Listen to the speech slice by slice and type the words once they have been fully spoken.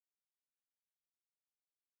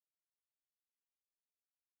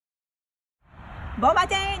Bon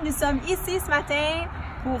matin, nous sommes ici ce matin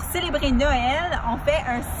pour célébrer Noël. On fait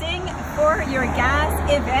un Sing for Your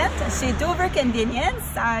Gas event chez Dover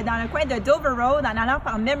Convenience, dans le coin de Dover Road, en allant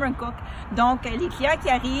par Memramcook. Donc, les clients qui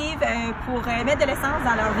arrivent pour mettre de l'essence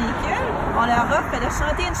dans leur véhicule, on leur offre de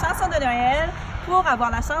chanter une chanson de Noël pour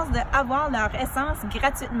avoir la chance d'avoir leur essence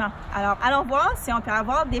gratuitement. Alors, allons voir si on peut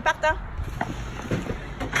avoir des partants.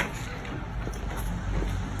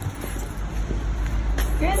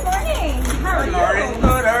 Good morning. How are you?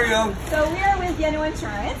 Good. How are you? So we are with Vienneau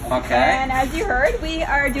Insurance. Okay. And as you heard, we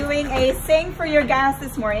are doing a Sing for Your Gas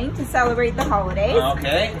this morning to celebrate the holidays.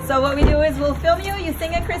 Okay. So what we do is we'll film you. You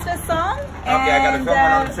sing a Christmas song. Okay, I got to film when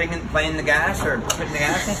I'm singing, playing the gas or putting the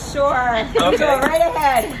gas. Sure. Okay. Go right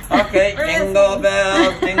ahead. Okay. Jingle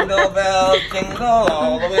bells, jingle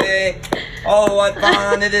all the way. Oh, what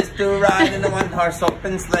fun it is to ride in a one-horse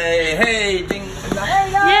open sleigh. Hey, jingle bells. There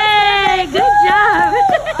you go. Yay! Good job.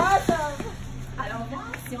 Awesome. Alors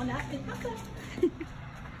voir si on a une personne.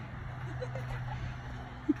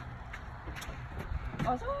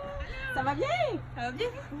 Bonjour. Ça va bien? Ça va bien?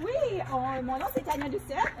 Oui, mon nom c'est Tania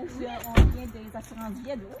Doucette. On vient des assurances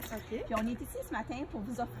Vienneau. Okay. Puis on est ici ce matin pour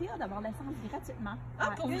vous offrir d'avoir l'essence gratuitement. Ah,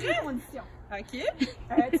 pour une condition. OK.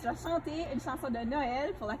 Tu vas chanter une chanson de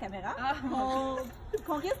Noël pour la caméra.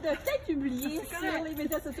 Qu'on risque de peut-être publier sur les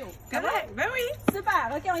médias sociaux. Correct, ben oui.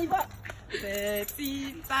 Super, OK, on y va.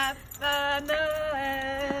 Petit papa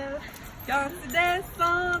Noël, quand tu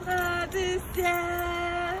descendras du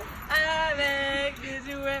ciel, avec des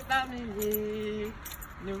jouets par milliers,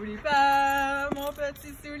 n'oublie pas mon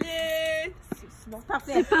petit soulier. C'est bon,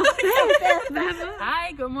 parfait.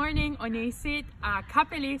 Hi, good morning. On est ici à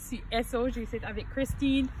Capelé sur SO. J'ai ici avec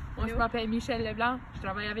Christine. On se m'appelle Michel Leblanc. Je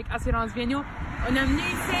travaille avec Assurance Vienneau. On est venu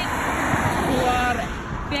ici pour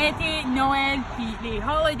fêter Noël puis les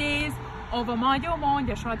holidays. On va demander au monde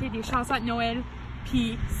de chanter des chansons de Noël.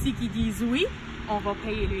 Puis si ils disent oui, on va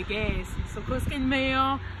payer le gaz. C'est qu'est-ce qu'une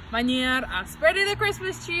meilleure manière à spreader the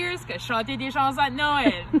Christmas cheers que chanter des chansons de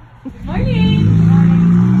Noël. Good morning!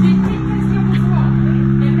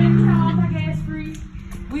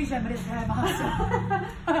 Oui, j'aimerais vraiment ça.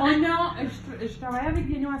 Je travaille avec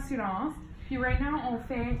Vienneau Assurance, puis right now on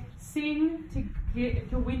fait Sing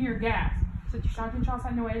to win your gas. So tu chantes une chanson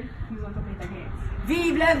à Noël, nous autres on paye ta gaz.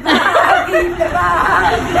 Vive le vent, vive le vent,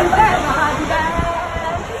 vive le vent d'hiver.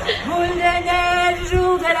 Boule de neige,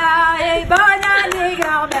 jour de l'an et bonne année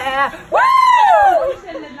grand-mère. Wouh!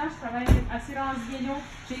 Michel Leblanc, je travaille avec Assurance Vienneau.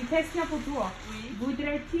 J'ai une question pour toi. Oui.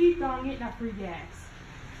 Voudrais-tu gagner la free gas?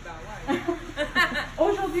 Ben ouais.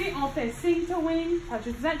 Aujourd'hui, on fait Sing to Win. Je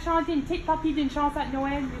vous ai chanté une petite partie d'une chanson de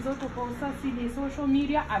Noël. Les autres, on pose ça sur les social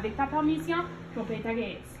media avec ta permission pour payer ta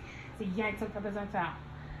gaz. C'est rien que ça que tu as besoin de faire.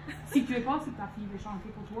 Si tu veux pas, si ta fille veut chanter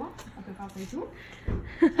pour toi, on peut faire ça et tout.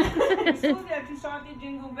 Est-ce que tu as pu chanter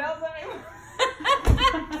Jingle Bells avec moi?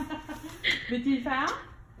 Veux-tu le faire?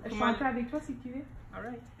 Je chanterai avec toi si tu veux.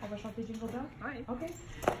 Alright. On va chanter Jingle Bell? Alright. OK.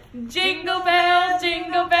 Jingle bell,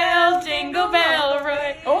 jingle bell, jingle bell,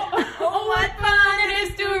 right. Oh, what fun it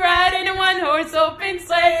is to ride in a one-horse open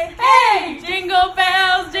sleigh. Hey, jingle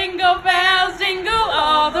bells, jingle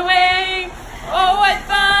all the way. Oh, what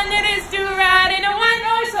fun it is to ride in a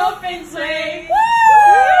one-horse open sleigh.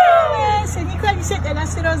 Woo! C'est Nicole ici de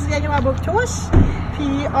l'assurance Vienneau à Bouctouche.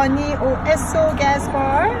 Puis on est au SO Gas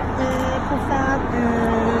Bar pour faire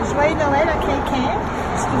Joyeux Noël à quelqu'un.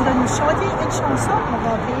 Si vous voulez nous chanter une chanson, on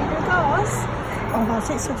va payer le gaz. On va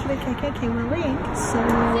essayer de se trouver quelqu'un qui est willing. So...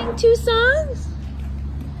 Sing 2 songs?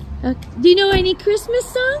 Okay. Do you know any Christmas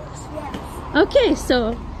songs? Yes. Okay,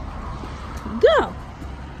 so go.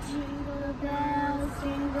 Jingle bells,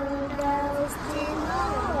 jingle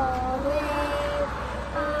all the way.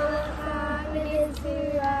 Oh, what fun it is to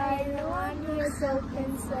ride in a one-horse open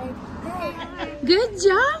sleigh. Good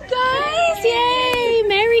job, guys! Yay!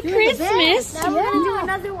 Merry Christmas! Now we're gonna do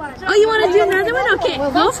another one. Oh, you want to do another one? Okay,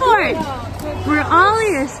 go for it. We're all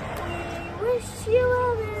ears. We wish you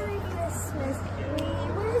a Merry Christmas. We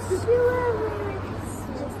wish you a Merry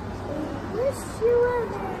Christmas. We wish you a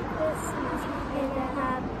Merry Christmas and a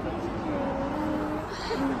Happy New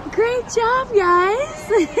Year. Great job, guys!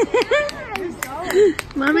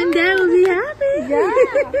 Mom and Dad will be happy. Yeah.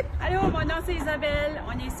 Allô, mon nom c'est Isabelle.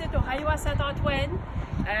 On est ici au Rayo à Saint-Antoine.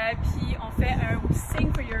 Puis on fait un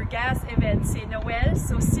Sing for Your Gas event. C'est Noël.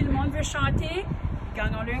 So, si le monde veut chanter,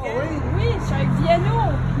 gagnons le gaz. Oui, je suis avec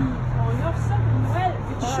Vienneau. Puis on offre ça pour Noël.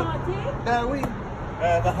 Veux-tu chanter? Ben oui.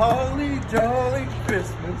 The holly jolly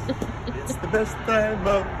Christmas. It's the best time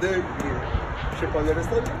of the year. Je sais pas le reste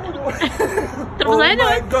du mot. Oh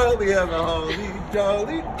my golly, have a holly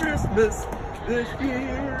jolly Christmas this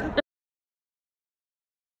year.